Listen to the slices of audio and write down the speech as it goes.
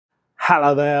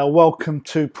Hello there, welcome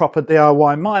to Proper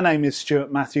DIY. My name is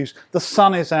Stuart Matthews. The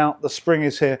sun is out, the spring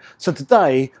is here. So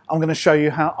today I'm going to show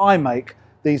you how I make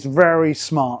these very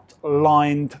smart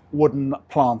lined wooden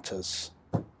planters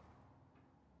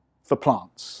for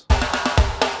plants.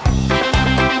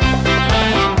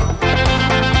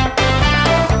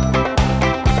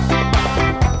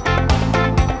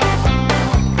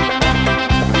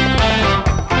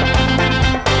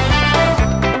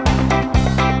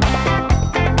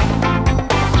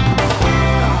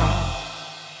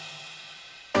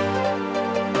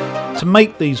 To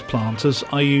make these planters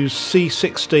I use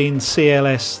C16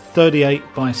 CLS 38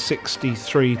 by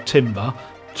 63 timber,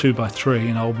 2x3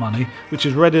 in old money, which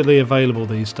is readily available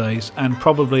these days and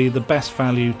probably the best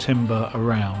value timber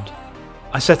around.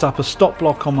 I set up a stop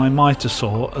block on my mitre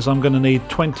saw as I'm going to need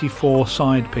 24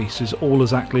 side pieces all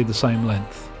exactly the same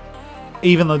length.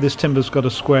 Even though this timber's got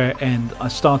a square end, I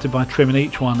started by trimming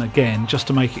each one again just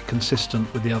to make it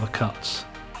consistent with the other cuts.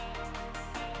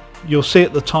 You'll see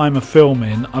at the time of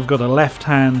filming I've got a left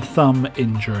hand thumb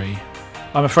injury.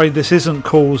 I'm afraid this isn't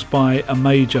caused by a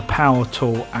major power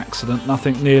tool accident,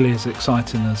 nothing nearly as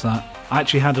exciting as that. I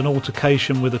actually had an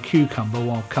altercation with a cucumber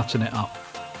while cutting it up.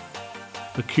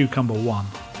 The cucumber won.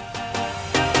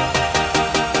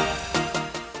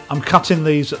 I'm cutting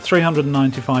these at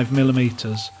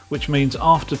 395mm, which means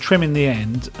after trimming the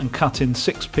end and cutting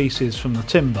 6 pieces from the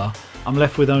timber, I'm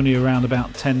left with only around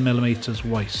about 10mm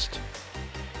waste.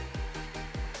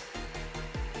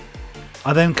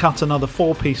 I then cut another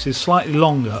 4 pieces slightly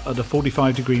longer at a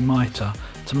 45-degree mitre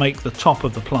to make the top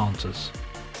of the planters.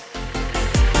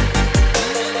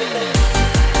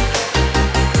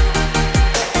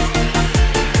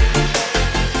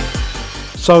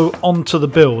 So on to the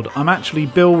build. I'm actually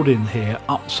building here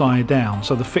upside down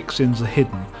so the fixings are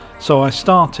hidden. So I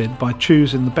started by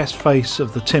choosing the best face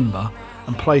of the timber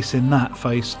and placing that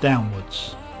face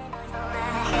downwards.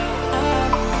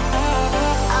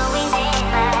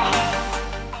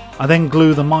 I then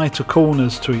glue the mitre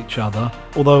corners to each other,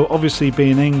 although obviously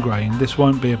being ingrained this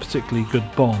won't be a particularly good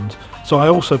bond, so I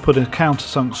also put a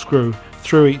countersunk screw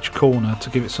through each corner to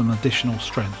give it some additional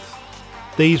strength.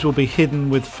 These will be hidden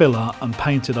with filler and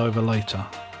painted over later.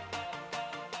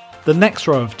 The next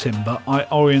row of timber I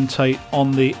orientate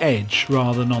on the edge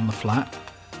rather than on the flat,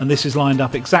 and this is lined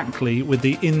up exactly with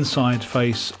the inside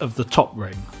face of the top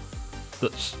ring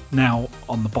that's now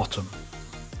on the bottom,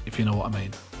 if you know what I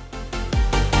mean.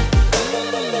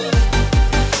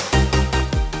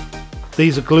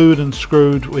 These are glued and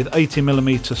screwed with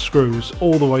 80mm screws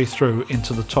all the way through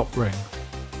into the top ring.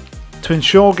 To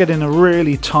ensure getting a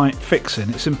really tight fixing,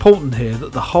 it's important here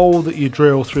that the hole that you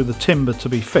drill through the timber to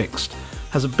be fixed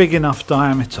has a big enough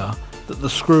diameter that the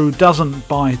screw doesn't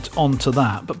bite onto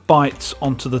that but bites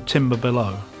onto the timber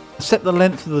below. I set the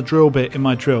length of the drill bit in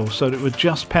my drill so that it would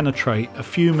just penetrate a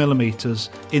few millimetres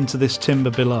into this timber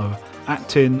below,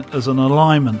 acting as an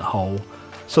alignment hole.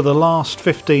 So the last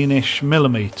 15-ish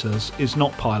millimetres is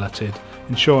not piloted,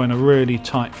 ensuring a really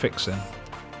tight fixing.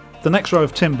 The next row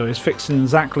of timber is fixed in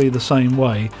exactly the same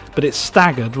way, but it's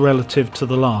staggered relative to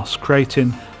the last,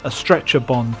 creating a stretcher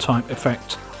bond type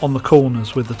effect on the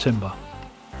corners with the timber.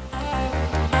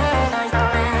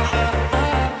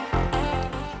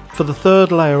 For the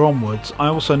third layer onwards, I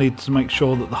also needed to make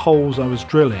sure that the holes I was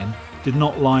drilling did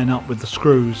not line up with the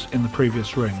screws in the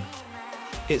previous ring.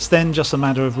 It's then just a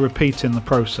matter of repeating the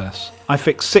process. I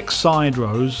fixed 6 side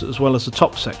rows as well as the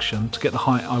top section to get the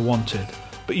height I wanted,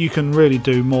 but you can really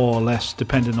do more or less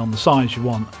depending on the size you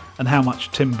want and how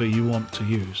much timber you want to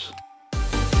use.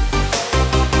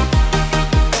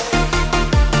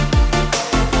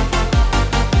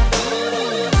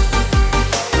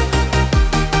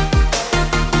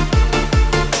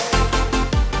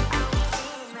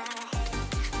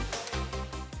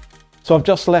 So I've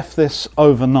just left this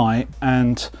overnight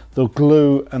and the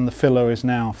glue and the filler is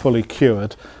now fully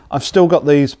cured. I've still got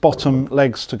these bottom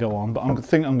legs to go on, but I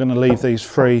think I'm going to leave these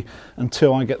free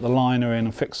until I get the liner in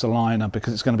and fix the liner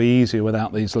because it's going to be easier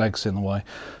without these legs in the way.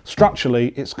 Structurally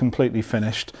it's completely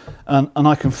finished and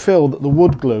I can feel that the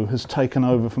wood glue has taken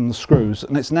over from the screws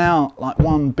and it's now like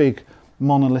one big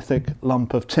monolithic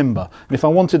lump of timber. And if I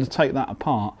wanted to take that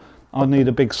apart I'd need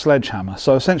a big sledgehammer.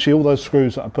 So essentially all those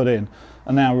screws that I put in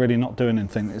are now really not doing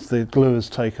anything. It's the glue has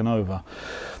taken over.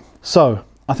 So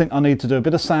I think I need to do a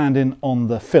bit of sanding on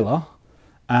the filler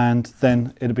and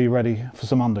then it'll be ready for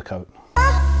some undercoat.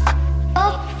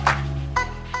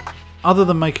 Other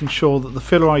than making sure that the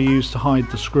filler I use to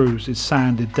hide the screws is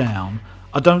sanded down,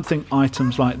 I don't think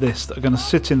items like this that are going to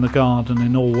sit in the garden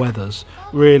in all weathers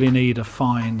really need a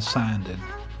fine sanding.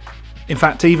 In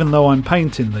fact, even though I'm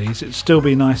painting these, it'd still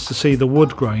be nice to see the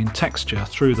wood grain texture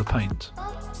through the paint.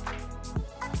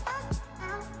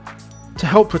 To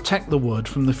help protect the wood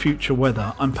from the future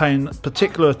weather, I'm paying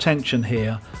particular attention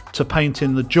here to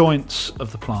painting the joints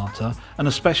of the planter and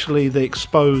especially the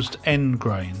exposed end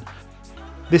grain.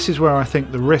 This is where I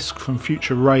think the risk from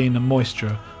future rain and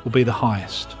moisture will be the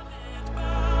highest.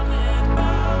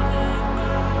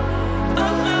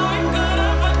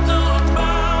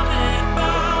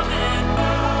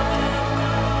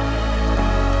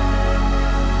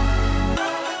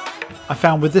 I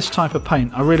found with this type of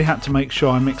paint I really had to make sure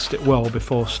I mixed it well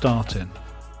before starting.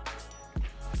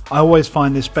 I always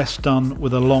find this best done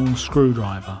with a long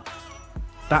screwdriver.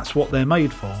 That's what they're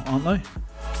made for, aren't they?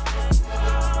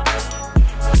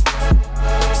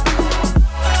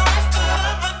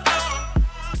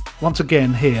 Once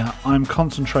again here I'm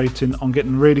concentrating on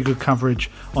getting really good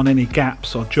coverage on any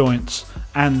gaps or joints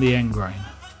and the end grain.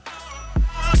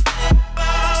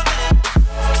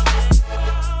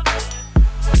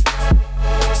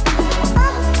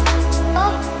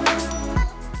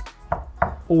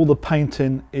 All the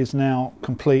painting is now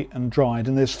complete and dried,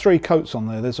 and there's 3 coats on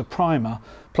there. There's a primer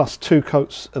plus 2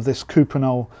 coats of this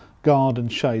Cuprinol Garden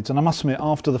Shades, and I must admit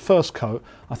after the first coat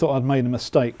I thought I'd made a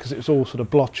mistake because it was all sort of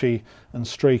blotchy and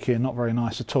streaky and not very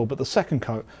nice at all, but the second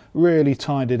coat really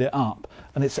tidied it up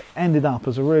and it's ended up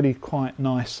as a really quite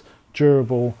nice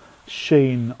durable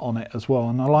sheen on it as well,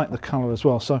 and I like the colour as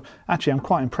well. So actually I'm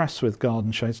quite impressed with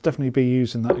Garden Shades, definitely be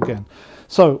using that again.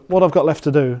 So what I've got left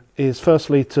to do is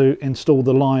firstly to install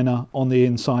the liner on the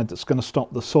inside that's going to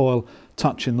stop the soil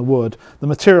touching the wood. The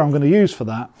material I'm going to use for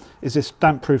that is this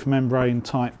damp proof membrane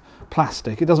type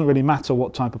plastic. It doesn't really matter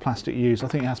what type of plastic you use, I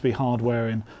think it has to be hard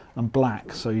wearing and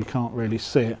black so you can't really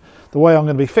see it. The way I'm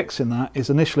going to be fixing that is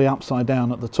initially upside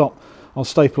down at the top. I'll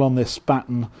staple on this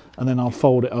batten and then I'll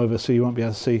fold it over so you won't be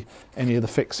able to see any of the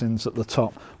fixings at the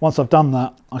top. Once I've done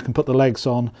that I can put the legs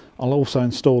on. I'll also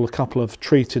install a couple of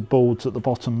treated boards at the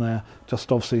bottom there,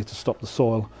 just obviously to stop the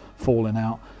soil falling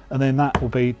out, and then that will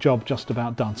be job just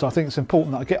about done. So I think it's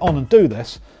important that I get on and do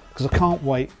this because I can't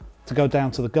wait to go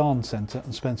down to the garden centre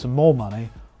and spend some more money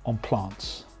on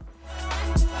plants.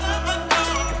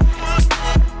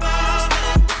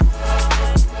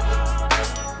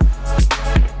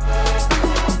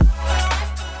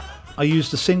 I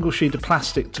used a single sheet of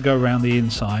plastic to go around the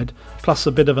inside, plus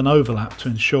a bit of an overlap to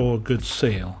ensure a good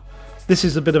seal. This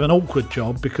is a bit of an awkward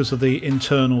job because of the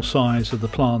internal size of the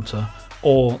planter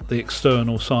or the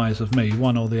external size of me,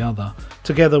 one or the other,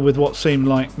 together with what seemed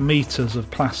like meters of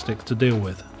plastic to deal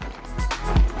with.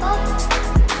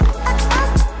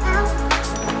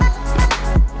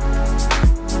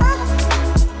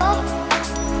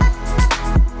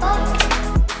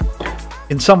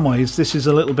 In some ways this is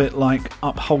a little bit like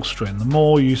upholstering. The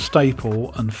more you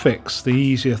staple and fix, the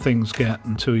easier things get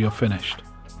until you're finished.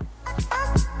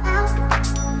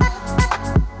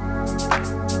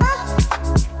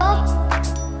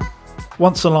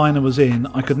 Once the liner was in,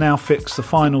 I could now fix the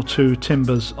final 2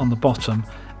 timbers on the bottom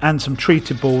and some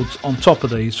treated boards on top of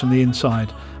these from the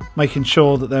inside, making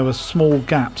sure that there were small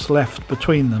gaps left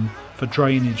between them for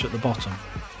drainage at the bottom.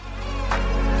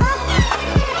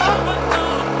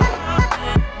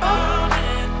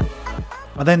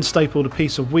 I then stapled a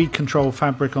piece of weed control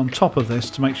fabric on top of this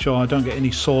to make sure I don't get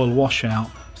any soil washout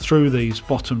through these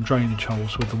bottom drainage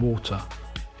holes with the water.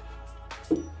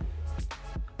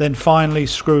 Then finally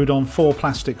screwed on 4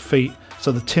 plastic feet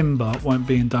so the timber won't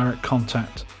be in direct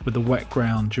contact with the wet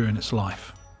ground during its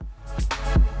life.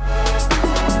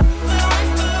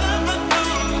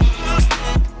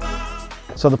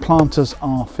 So the planters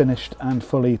are finished and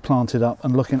fully planted up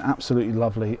and looking absolutely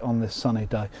lovely on this sunny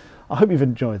day. I hope you've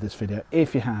enjoyed this video.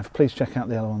 If you have, please check out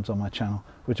the other ones on my channel,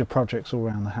 which are projects all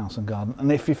around the house and garden. And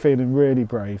if you're feeling really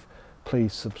brave,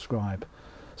 please subscribe.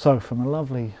 So from a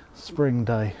lovely spring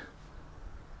day,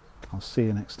 I'll see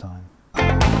you next time.